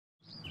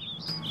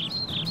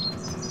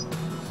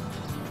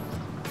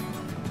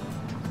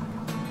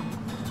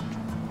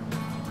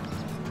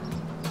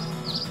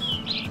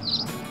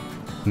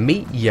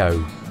Meet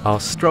Yo, our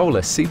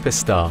stroller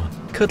superstar,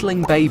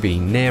 cuddling baby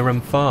near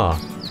and far.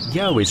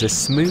 Yo is a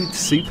smooth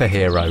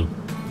superhero.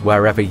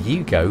 Wherever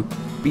you go,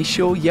 be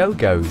sure Yo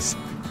goes.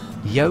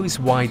 Yo's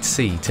wide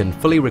seat and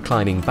fully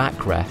reclining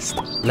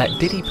backrest let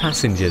Diddy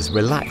passengers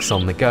relax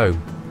on the go.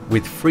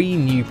 With free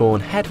newborn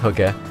head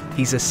hugger,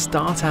 he's a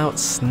start-out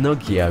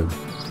snug Yo.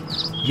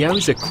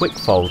 Yo's a quick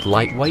fold,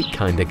 lightweight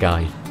kinda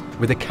guy,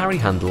 with a carry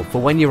handle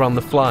for when you're on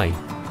the fly.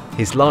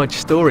 His large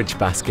storage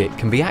basket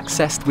can be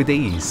accessed with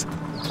ease.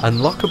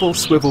 Unlockable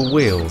swivel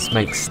wheels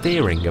make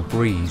steering a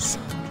breeze.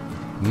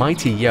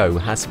 Mighty Yo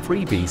has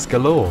freebies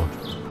galore.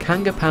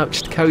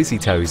 Kanga-pouched cozy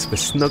toes for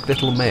snug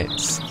little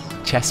mitts.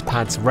 Chest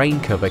pads,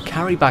 rain cover,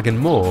 carry bag and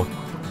more.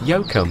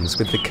 Yo comes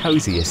with the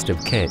coziest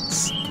of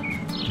kits.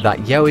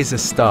 That Yo is a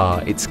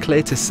star, it's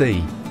clear to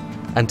see.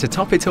 And to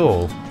top it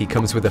all, he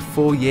comes with a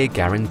 4-year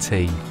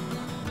guarantee.